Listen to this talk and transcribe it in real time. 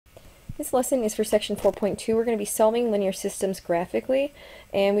This lesson is for section 4.2. We're going to be solving linear systems graphically,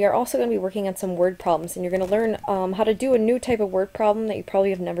 and we are also going to be working on some word problems, and you're going to learn how to do a new type of word problem that you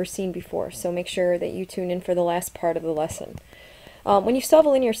probably have never seen before, so make sure that you tune in for the last part of the lesson. When you solve a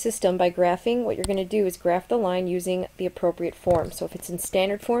linear system by graphing, what you're going to do is graph the line using the appropriate form. So if it's in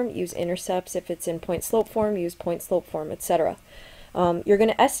standard form, use intercepts. If it's in point-slope form, use point-slope form, etc. You're going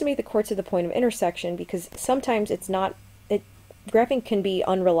to estimate the chord to the point of intersection because sometimes graphing can be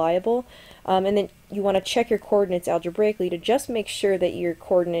unreliable, and then you want to check your coordinates algebraically to just make sure that your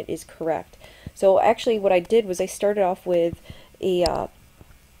coordinate is correct. So actually what I did was I started off with a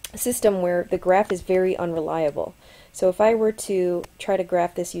system where the graph is very unreliable. So if I were to try to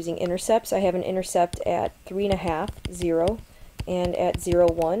graph this using intercepts, I have an intercept at 3.5, 0, and at 0,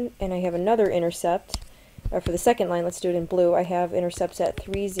 1, and I have another intercept, for the second line, let's do it in blue, I have intercepts at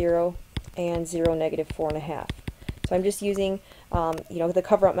 3, 0, and 0, negative 4.5. So I'm just using the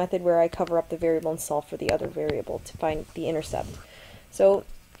cover-up method where I cover up the variable and solve for the other variable to find the intercept. So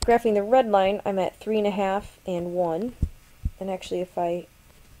graphing the red line, I'm at 3.5 and 1, and actually if I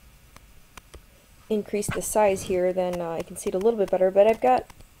increase the size here, then I can see it a little bit better, but I've got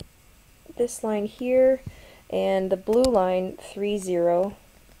this line here and the blue line 3, 0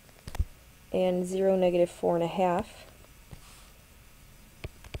 and 0, negative 4.5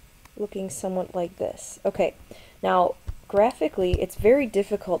 looking somewhat like this. Okay, now graphically it's very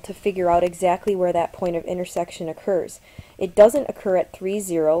difficult to figure out exactly where that point of intersection occurs. It doesn't occur at 3,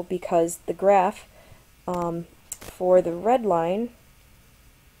 0 because the graph for the red line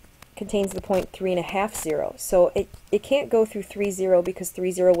contains the point 3.5, 0. So it can't go through 3, 0 because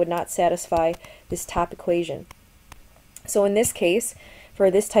 3, 0 would not satisfy this top equation. So in this case, for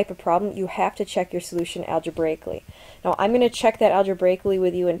this type of problem, you have to check your solution algebraically. Now I'm going to check that algebraically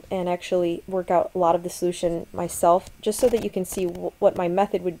with you and actually work out a lot of the solution myself, just so that you can see what my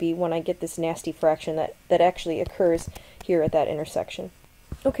method would be when I get this nasty fraction that actually occurs here at that intersection.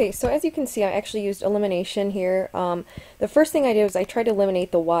 Okay, so as you can see, I actually used elimination here. The first thing I did was I tried to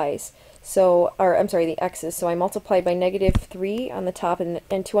eliminate the y's, the x's. So I multiplied by negative 3 on the top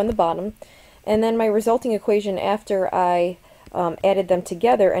and 2 on the bottom. And then my resulting equation after I added them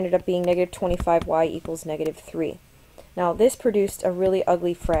together ended up being negative 25y equals negative 3. Now this produced a really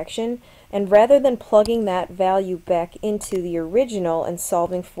ugly fraction, and rather than plugging that value back into the original and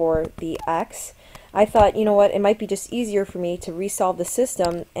solving for the x, I thought, you know what, it might be just easier for me to resolve the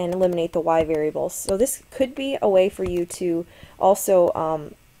system and eliminate the y variables. So this could be a way for you to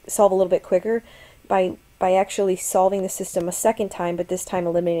also solve a little bit quicker by actually solving the system a second time, but this time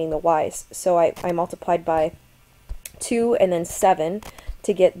eliminating the y's. So I multiplied by 2 and then 7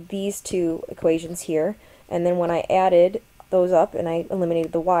 to get these two equations here, and then when I added those up and I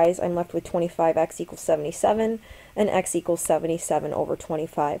eliminated the y's, I'm left with 25x equals 77 and x equals 77 over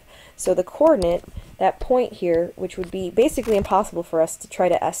 25. So the coordinate, that point here, which would be basically impossible for us to try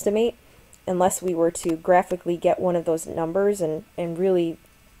to estimate unless we were to graphically get one of those numbers, and really,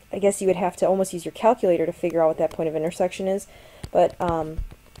 I guess you would have to almost use your calculator to figure out what that point of intersection is, but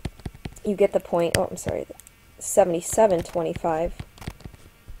you get the point, 77, 25,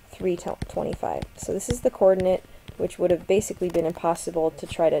 3, 25. So this is the coordinate, which would have basically been impossible to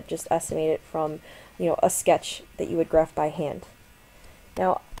try to just estimate it from, a sketch that you would graph by hand.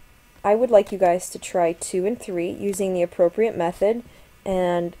 Now, I would like you guys to try 2 and 3 using the appropriate method,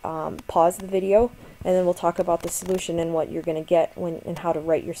 and pause the video, and then we'll talk about the solution and what you're going to get and how to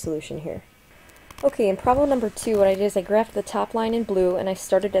write your solution here. Okay, in problem number 2, what I did is I graphed the top line in blue, and I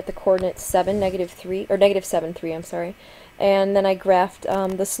started at the coordinate 7, negative 3, or negative 7, 3, I'm sorry, and then I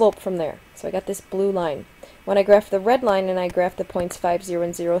graphed the slope from there. So I got this blue line. When I graph the red line and I graph the points 5, 0,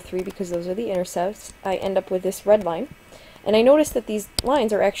 and 0, 3, because those are the intercepts, I end up with this red line. And I notice that these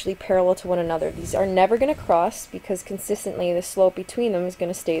lines are actually parallel to one another. These are never going to cross because consistently the slope between them is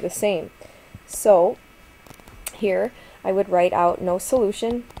going to stay the same. So here I would write out no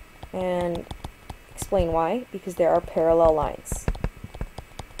solution and explain why, because there are parallel lines.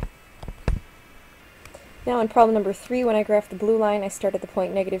 Now in problem number 3, when I graphed the blue line, I start at the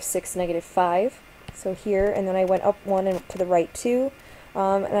point negative 6, negative 5. So here, and then I went up 1 and to the right 2,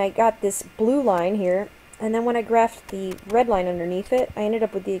 and I got this blue line here, and then when I graphed the red line underneath it, I ended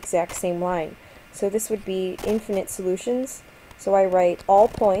up with the exact same line. So this would be infinite solutions. So I write all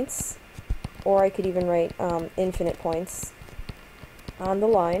points, or I could even write infinite points on the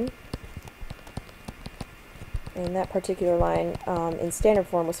line. And that particular line in standard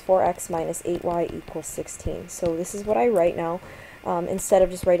form was 4x minus 8y equals 16. So this is what I write now. Instead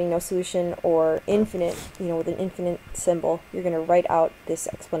of just writing no solution or infinite, with an infinite symbol, you're going to write out this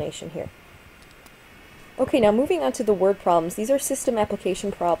explanation here. Okay, now moving on to the word problems. These are system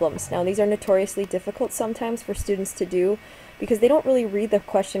application problems. Now these are notoriously difficult sometimes for students to do because they don't really read the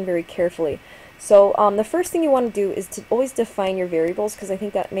question very carefully. So the first thing you want to do is to always define your variables, because I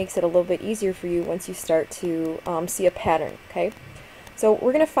think that makes it a little bit easier for you once you start to see a pattern, okay? So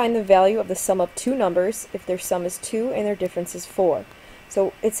we're going to find the value of the sum of two numbers if their sum is 2 and their difference is 4.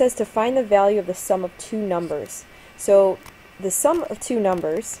 So it says to find the value of the sum of two numbers. So the sum of two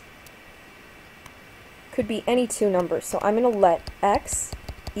numbers could be any two numbers. So I'm going to let x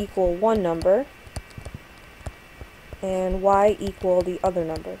equal one number and y equal the other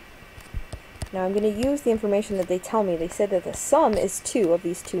number. Now I'm going to use the information that they tell me. They said that the sum is 2 of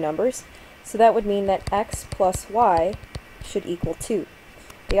these two numbers, so that would mean that x plus y should equal 2.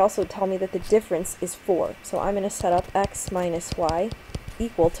 They also tell me that the difference is 4, so I'm going to set up x minus y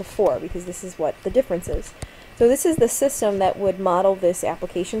equal to 4, because this is what the difference is. So this is the system that would model this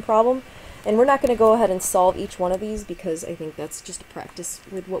application problem, and we're not going to go ahead and solve each one of these because I think that's just a practice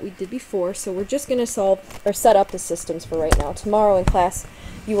with what we did before, so we're just going to solve or set up the systems for right now. Tomorrow in class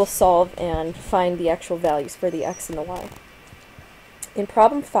you will solve and find the actual values for the x and the y. In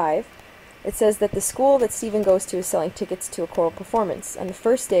problem 5, it says that the school that Stephen goes to is selling tickets to a choral performance. On the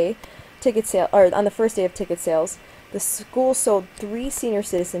first day of ticket sales, the school sold 3 senior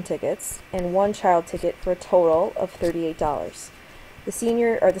citizen tickets and 1 child ticket for a total of $38.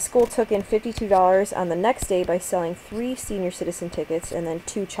 The school took in $52 on the next day by selling 3 senior citizen tickets and then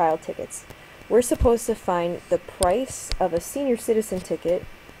 2 child tickets. We're supposed to find the price of a senior citizen ticket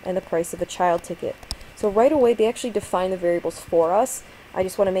and the price of a child ticket. So right away they actually define the variables for us. I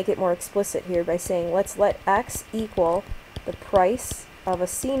just want to make it more explicit here by saying let's let x equal the price of a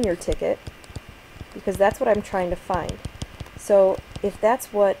senior ticket, because that's what I'm trying to find. So if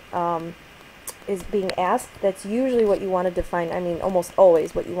that's what is being asked, that's usually what you want to define, I mean almost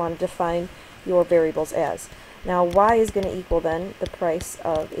always what you want to define your variables as. Now y is going to equal then the price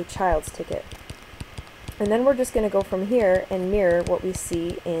of a child's ticket. And then we're just going to go from here and mirror what we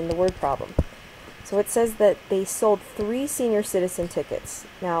see in the word problem. So it says that they sold 3 senior citizen tickets.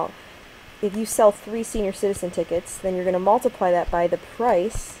 Now if you sell 3 senior citizen tickets, then you're going to multiply that by the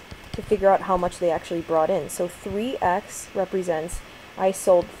price to figure out how much they actually brought in. So 3x represents I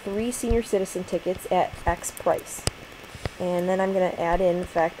sold 3 senior citizen tickets at x price. And then I'm going to add in the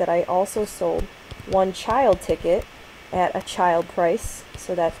fact that I also sold 1 child ticket at a child price,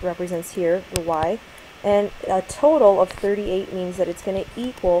 so that represents here the y. And a total of 38 means that it's going to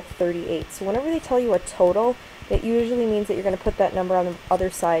equal 38. So whenever they tell you a total, it usually means that you're going to put that number on the other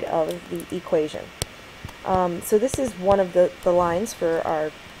side of the equation. So this is one of the lines for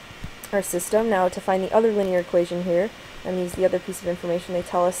our system. Now to find the other linear equation here, and use the other piece of information, they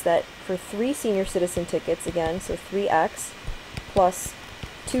tell us that for 3 senior citizen tickets, again, so 3x plus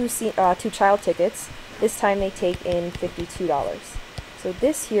 2 child tickets, this time they take in $52. So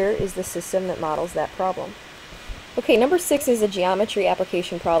this here is the system that models that problem. Okay, number 6 is a geometry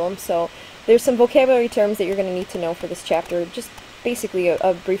application problem. So there's some vocabulary terms that you're going to need to know for this chapter. Just basically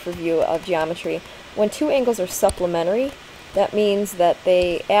a brief review of geometry. When two angles are supplementary, that means that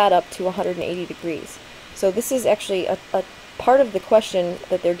they add up to 180 degrees. So this is actually a part of the question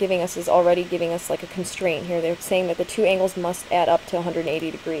that they're giving us is already giving us like a constraint here. They're saying that the two angles must add up to 180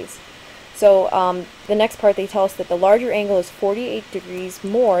 degrees. So the next part, they tell us that the larger angle is 48 degrees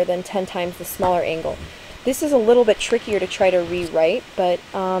more than 10 times the smaller angle. This is a little bit trickier to try to rewrite, but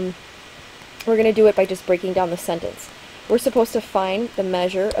we're going to do it by just breaking down the sentence. We're supposed to find the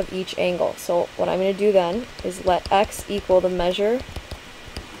measure of each angle. So what I'm going to do then is let x equal the measure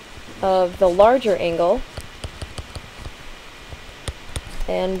of the larger angle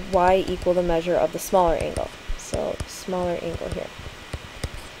and y equal the measure of the smaller angle. So smaller angle here.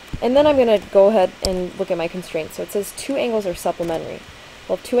 And then I'm going to go ahead and look at my constraints. So it says 2 angles are supplementary.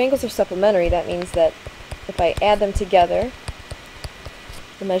 Well, if 2 angles are supplementary, that means that if I add them together,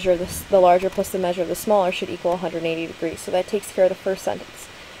 the measure of the larger plus the measure of the smaller should equal 180 degrees. So that takes care of the first sentence.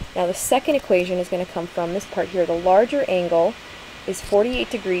 Now the second equation is going to come from this part here. The larger angle is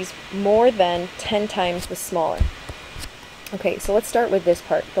 48 degrees more than 10 times the smaller. Okay, so let's start with this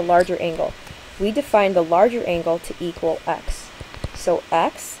part, the larger angle. We define the larger angle to equal x. So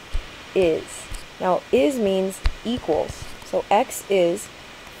x is. Now is means equals. So x is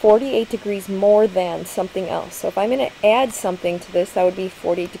 48 degrees more than something else. So if I'm going to add something to this, that would be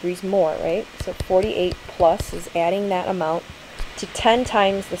 48 degrees more, right? So 48 plus is adding that amount to 10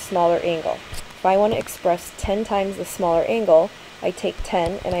 times the smaller angle. If I want to express 10 times the smaller angle, I take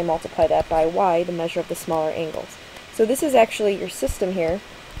 10 and I multiply that by y, the measure of the smaller angles. So this is actually your system here.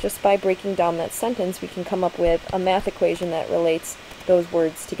 Just by breaking down that sentence, we can come up with a math equation that relates those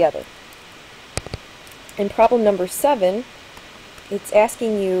words together. In problem number 7, it's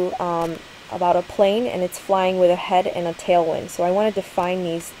asking you about a plane and it's flying with a head and a tailwind. So I want to define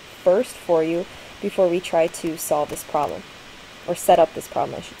these first for you before we try to solve this problem, or set up this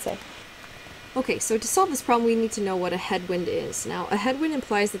problem, I should say. Okay, so to solve this problem we need to know what a headwind is. Now, a headwind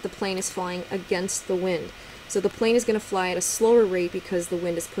implies that the plane is flying against the wind. So the plane is going to fly at a slower rate because the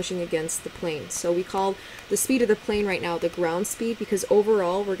wind is pushing against the plane. So we call the speed of the plane right now the ground speed, because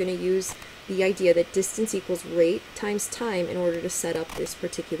overall we're going to use the idea that distance equals rate times time in order to set up this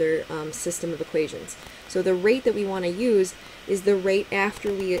particular system of equations. So the rate that we want to use is the rate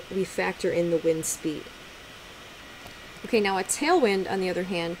after we factor in the wind speed. Okay, now a tailwind, on the other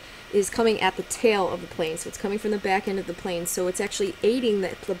hand, is coming at the tail of the plane. So it's coming from the back end of the plane. So it's actually aiding the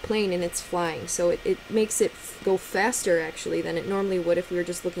plane in its flying. So it makes it go faster, actually, than it normally would if we were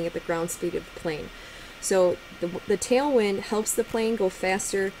just looking at the ground speed of the plane. So the tailwind helps the plane go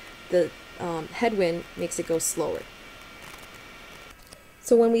faster. The headwind makes it go slower.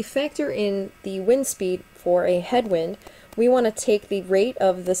 So when we factor in the wind speed for a headwind, we want to take the rate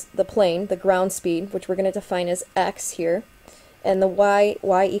of the plane, the ground speed, which we're going to define as x here, and the y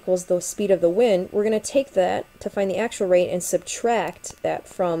equals the speed of the wind. We're going to take that to find the actual rate and subtract that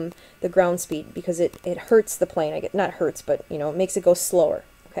from the ground speed, because it hurts the plane. Not hurts, but it makes it go slower.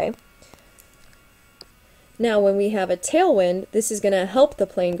 Okay. Now when we have a tailwind, this is going to help the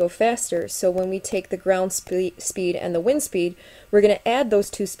plane go faster. So when we take the ground speed and the wind speed, we're going to add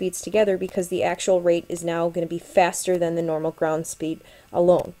those two speeds together, because the actual rate is now going to be faster than the normal ground speed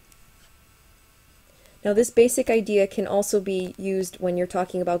alone. Now this basic idea can also be used when you're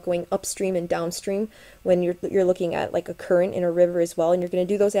talking about going upstream and downstream, when you're looking at like a current in a river as well, and you're going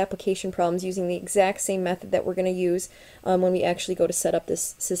to do those application problems using the exact same method that we're going to use when we actually go to set up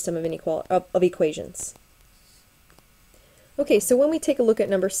this system of equations. Okay, so when we take a look at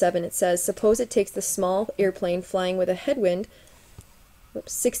number 7, it says, suppose it takes the small airplane flying with a headwind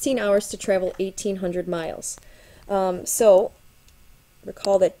 16 hours to travel 1,800 miles. So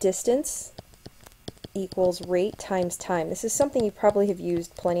recall that distance equals rate times time. This is something you probably have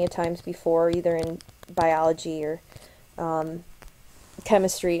used plenty of times before, either in biology or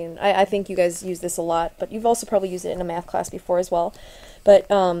chemistry, and I think you guys use this a lot, but you've also probably used it in a math class before as well. But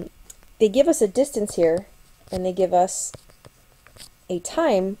they give us a distance here, and they give us a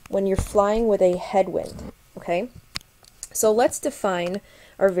time when you're flying with a headwind. Okay, so let's define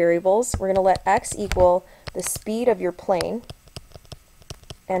our variables. We're going to let x equal the speed of your plane,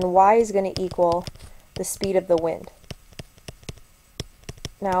 and y is going to equal the speed of the wind.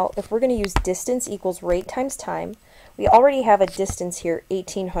 Now, if we're going to use distance equals rate times time, we already have a distance here,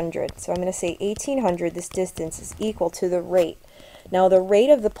 1,800. So I'm going to say 1,800, this distance is equal to the rate. Now the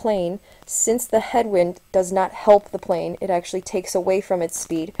rate of the plane, since the headwind does not help the plane, it actually takes away from its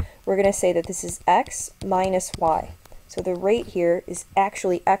speed, we're going to say that this is x minus y. So the rate here is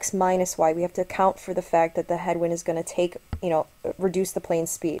actually x minus y. We have to account for the fact that the headwind is going to reduce the plane's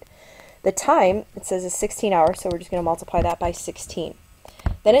speed. The time, it says, is 16 hours, so we're just going to multiply that by 16.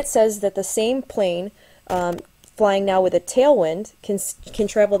 Then it says that the same plane, flying now with a tailwind, can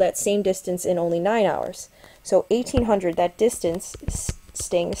travel that same distance in only 9 hours. So 1,800, that distance is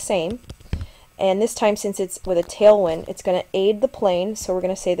staying the same. And this time, since it's with a tailwind, it's going to aid the plane, so we're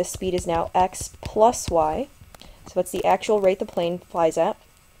going to say the speed is now x plus y. So that's the actual rate the plane flies at.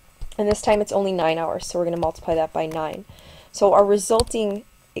 And this time it's only 9 hours, so we're going to multiply that by 9. So our resulting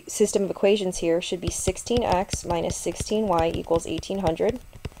system of equations here should be 16x minus 16y equals 1,800,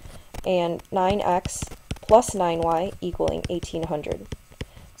 and 9x plus 9y equaling 1,800.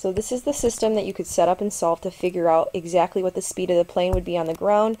 So this is the system that you could set up and solve to figure out exactly what the speed of the plane would be on the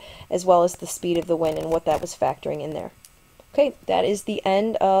ground, as well as the speed of the wind and what that was factoring in there. Okay, that is the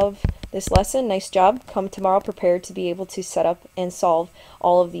end of this lesson. Nice job. Come tomorrow prepared to be able to set up and solve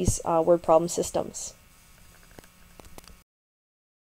all of these word problem systems.